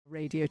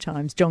Radio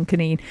Times. John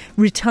Caneen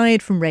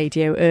retired from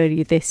radio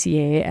earlier this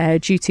year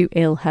due to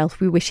ill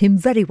health. We wish him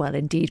very well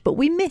indeed, but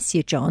we miss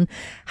you, John.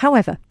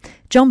 However,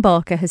 John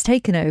Barker has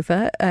taken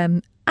over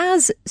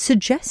as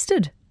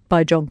suggested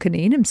by John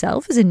Caneen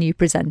himself as a new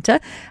presenter,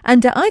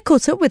 and I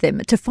caught up with him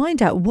to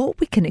find out what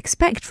we can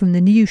expect from the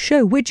new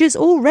show, which is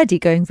already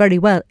going very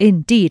well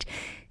indeed.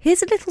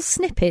 Here's a little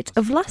snippet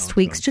of last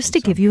week's just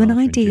to give you an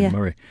idea.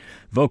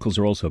 Vocals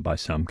are also by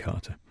Sam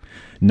Carter.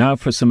 Now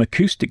for some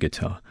acoustic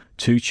guitar.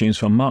 2 tunes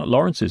from Mark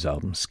Lawrence's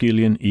album,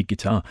 Skelion e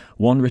Guitar,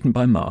 one written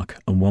by Mark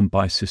and one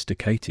by sister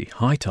Katie,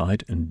 High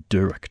Tide and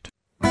Direct.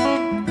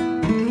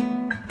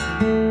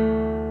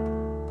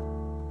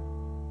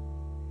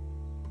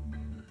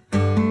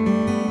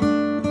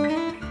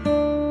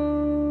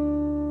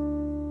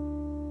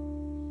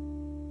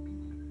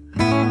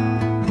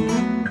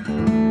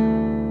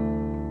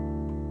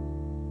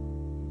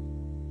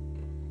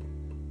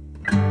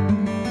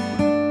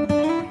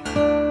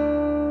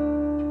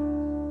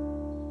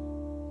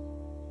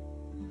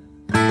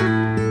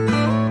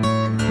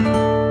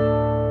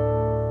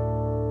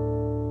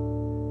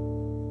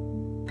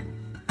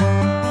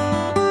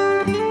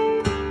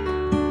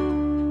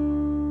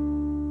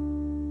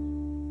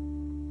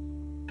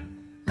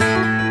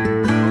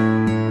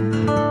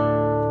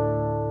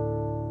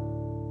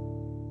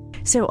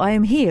 So I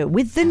am here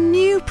with the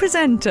new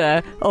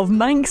presenter of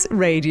Manx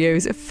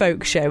Radio's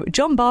folk show,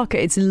 John Barker.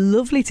 It's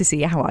lovely to see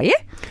you. How are you?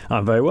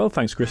 I'm very well,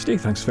 thanks, Christy.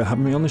 Thanks for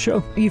having me on the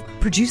show. You've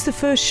produced the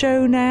first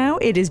show now.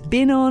 It has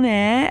been on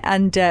air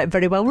and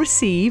very well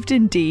received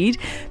indeed.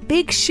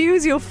 Big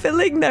shoes you're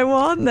filling though,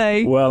 aren't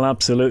they? Well,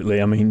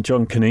 absolutely. I mean,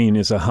 John Caneen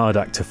is a hard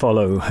act to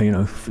follow. You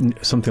know,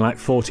 something like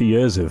 40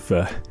 years of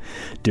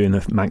doing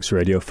the Manx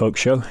Radio folk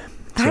show.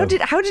 How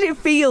did it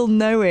feel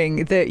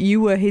knowing that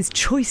you were his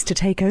choice to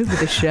take over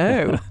the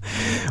show?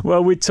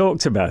 Well, we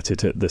talked about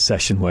it at the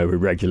session where we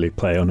regularly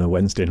play on a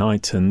Wednesday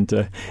night, and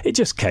it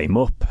just came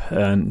up.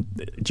 And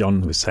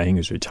John was saying he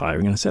was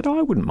retiring, and I said,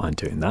 I wouldn't mind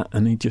doing that.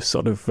 And he just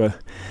sort of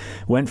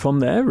went from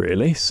there,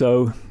 really.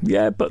 So,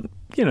 yeah, but,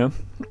 you know,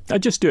 I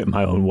just do it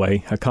my own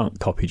way. I can't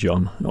copy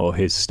John or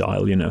his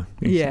style, you know.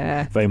 He's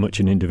very much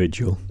an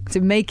individual. So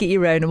make it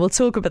your own, and we'll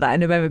talk about that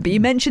in a moment. But you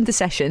mentioned the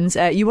sessions.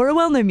 You are a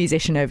well-known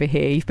musician over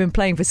here. You've been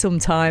playing for some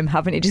time,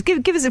 haven't you? Just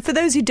give us, for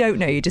those who don't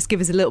know you, just give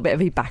us a little bit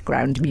of your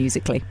background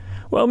musically.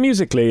 Well,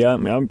 musically,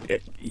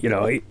 you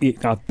know,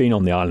 I've been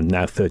on the island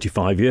now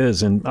 35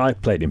 years, and I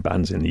played in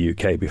bands in the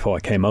UK before I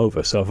came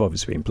over, so I've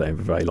obviously been playing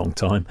for a very long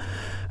time.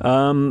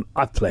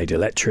 I've played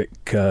electric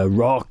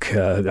rock.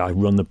 I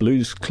run the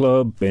Blues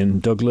Club in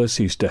Douglas.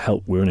 Used to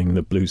help running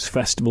the Blues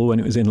Festival when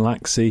it was in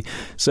Laxey.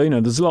 So, you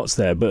know, there's lots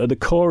there, but at the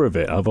core of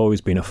it, I've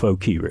always been a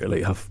folkie,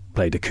 really. I've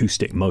played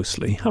acoustic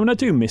mostly. I mean, I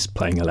do miss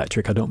playing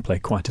electric. I don't play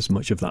quite as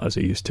much of that as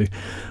I used to.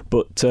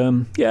 But,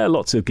 yeah,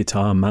 lots of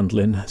guitar,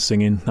 mandolin,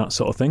 singing, that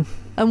sort of thing.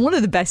 And one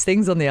of the best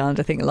things on the island,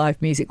 I think, live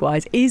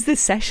music-wise, is the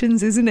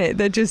sessions, isn't it?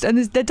 They're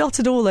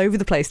dotted all over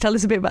the place. Tell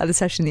us a bit about the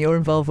session that you're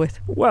involved with.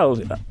 Well,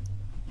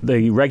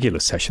 the regular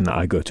session that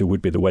I go to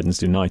would be the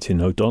Wednesday night in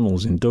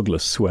O'Donnell's in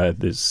Douglas, where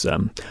there's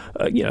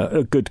you know,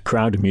 a good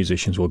crowd of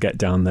musicians will get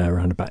down there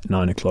around about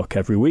 9 o'clock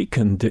every week,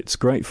 and it's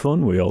great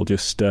fun. We all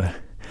just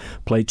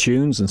play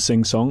tunes and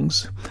sing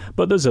songs.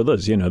 But there's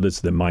others, you know,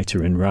 there's the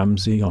Mitre in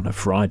Ramsey on a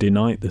Friday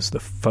night, there's the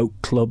Folk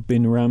Club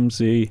in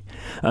Ramsey,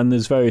 and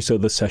there's various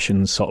other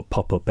sessions sort of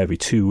pop up every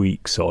 2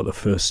 weeks, or the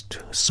first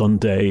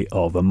Sunday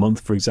of a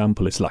month, for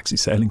example, it's Laxey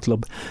Sailing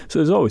Club. So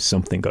there's always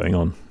something going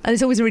on. And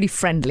it's always a really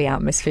friendly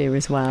atmosphere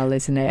as well,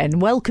 isn't it?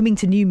 And welcoming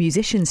to new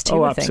musicians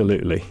too, I think.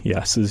 Absolutely,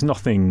 yes. There's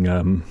nothing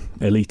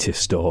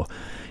elitist or,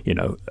 you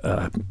know,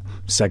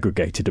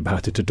 segregated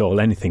about it at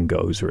all. Anything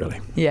goes, really.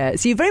 Yeah,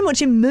 so you're very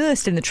much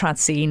immersed in the trad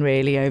scene,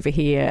 really, over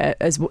here,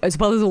 as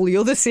well as all the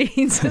other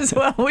scenes as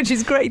well, which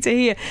is great to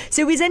hear.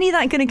 So is any of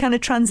that going to kind of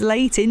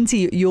translate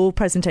into your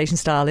presentation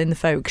style in the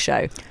folk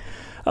show?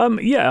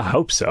 Yeah, I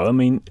hope so. I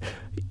mean,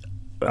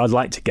 I'd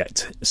like to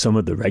get some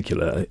of the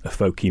regular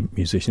folky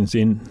musicians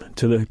in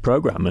to the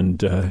programme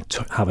and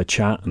have a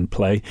chat and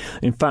play.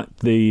 In fact,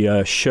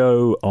 the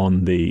show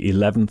on the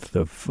 11th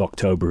of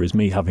October is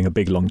me having a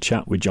big long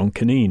chat with John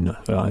Caneen.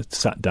 I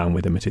sat down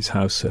with him at his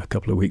house a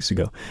couple of weeks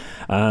ago,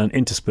 and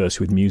interspersed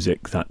with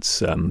music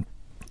that's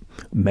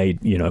made,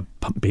 you know,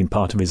 been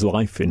part of his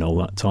life in all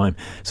that time.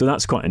 So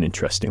that's quite an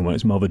interesting one.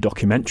 It's more of a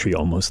documentary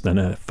almost than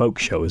a folk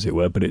show, as it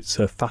were, but it's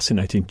a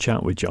fascinating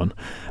chat with John.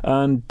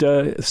 And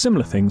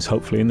similar things,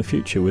 hopefully, in the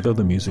future with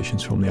other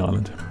musicians from the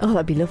island. Oh,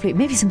 that'd be lovely.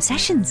 Maybe some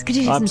sessions. Could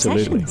you do some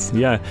sessions?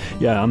 Yeah.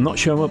 I'm not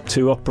sure I'm up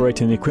to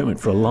operating the equipment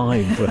for a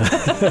live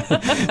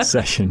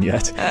session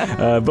yet,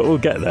 but we'll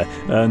get there.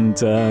 And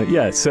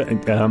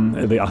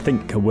certainly, I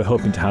think we're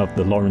hoping to have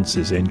the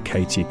Lawrences in,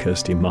 Katie,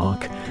 Kirsty,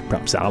 Mark,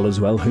 perhaps Al as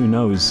well, who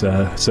knows,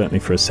 certainly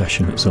for a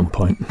session at some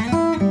point.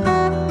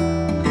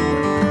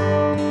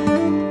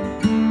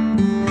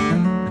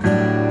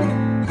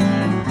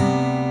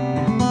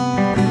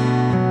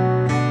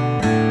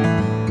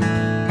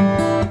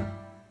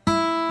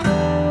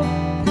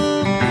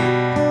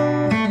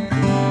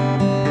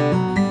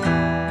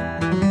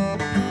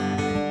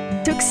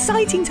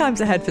 times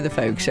ahead for the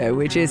folk show,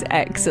 which is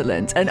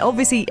excellent. And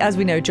obviously, as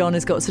we know, John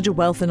has got such a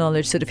wealth of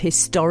knowledge sort of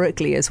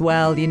historically as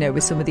well, you know,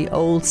 with some of the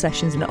old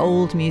sessions and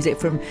old music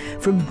from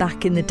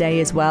back in the day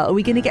as well. Are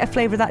we going to get a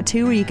flavour of that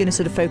too, or are you going to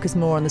sort of focus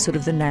more on the sort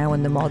of the now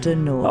and the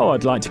modern? Or? Oh,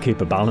 I'd like to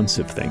keep a balance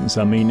of things.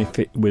 I mean, if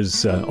it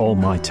was all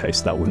my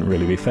taste, that wouldn't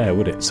really be fair,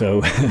 would it?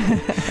 So,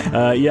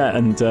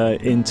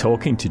 in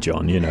talking to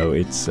John, you know,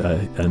 it's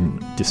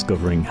and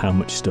discovering how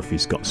much stuff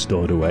he's got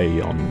stored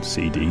away on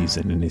CDs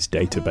and in his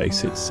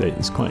database,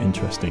 it's quite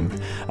interesting.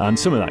 And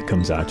some of that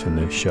comes out in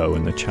the show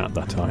and the chat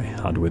that I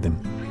had with him.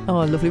 Oh,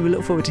 lovely. We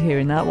look forward to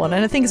hearing that one.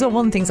 And I think as well,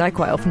 one of the things I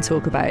quite often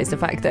talk about is the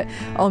fact that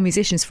our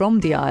musicians from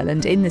the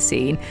island in the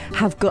scene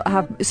have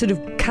sort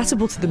of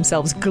catapulted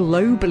themselves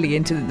globally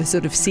into the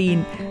sort of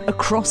scene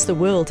across the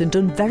world and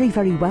done very,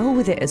 very well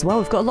with it as well.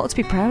 We've got a lot to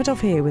be proud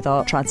of here with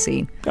our trad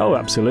scene. Oh,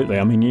 absolutely.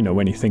 I mean, you know,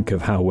 when you think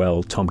of how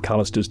well Tom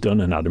Callister's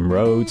done and Adam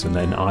Rhodes and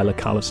then Isla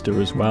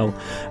Callister as well,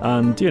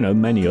 and, you know,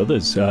 many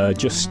others.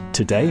 Just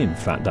today, in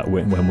fact, that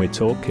when we're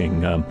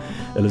talking,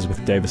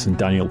 Elizabeth Davis and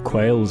Daniel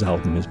Quayle's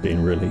album is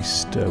being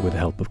released with the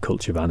help of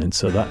Culture Van, and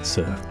so that's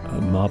a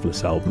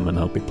marvellous album, and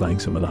I'll be playing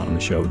some of that on the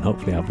show and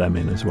hopefully have them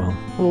in as well.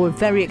 Well, we're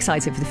very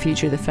excited for the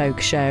future of the folk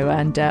show,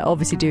 and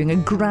obviously doing a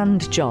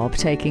grand job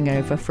taking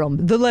over from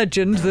the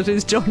legend that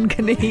is John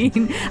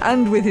Caneen,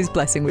 and with his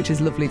blessing, which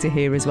is lovely to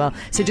hear as well.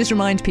 So just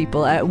remind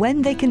people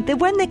when they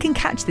can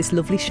catch this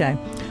lovely show.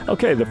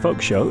 Okay, the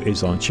folk show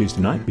is on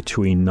Tuesday night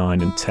between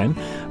 9 and 10.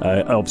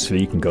 Obviously,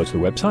 you can go to the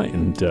website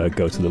and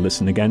go to the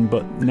listen again,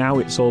 but now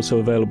it's also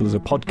available as a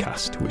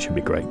podcast, which would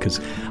be great, because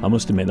I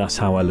must admit that's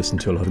how I listen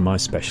to a lot of my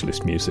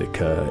specialist music.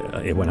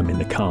 When I'm in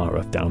the car,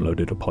 I've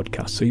downloaded a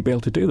podcast, so you'll be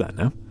able to do that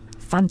now.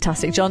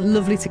 Fantastic, John.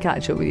 Lovely to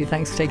catch up with you.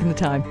 Thanks for taking the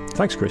time.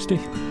 Thanks, Christy.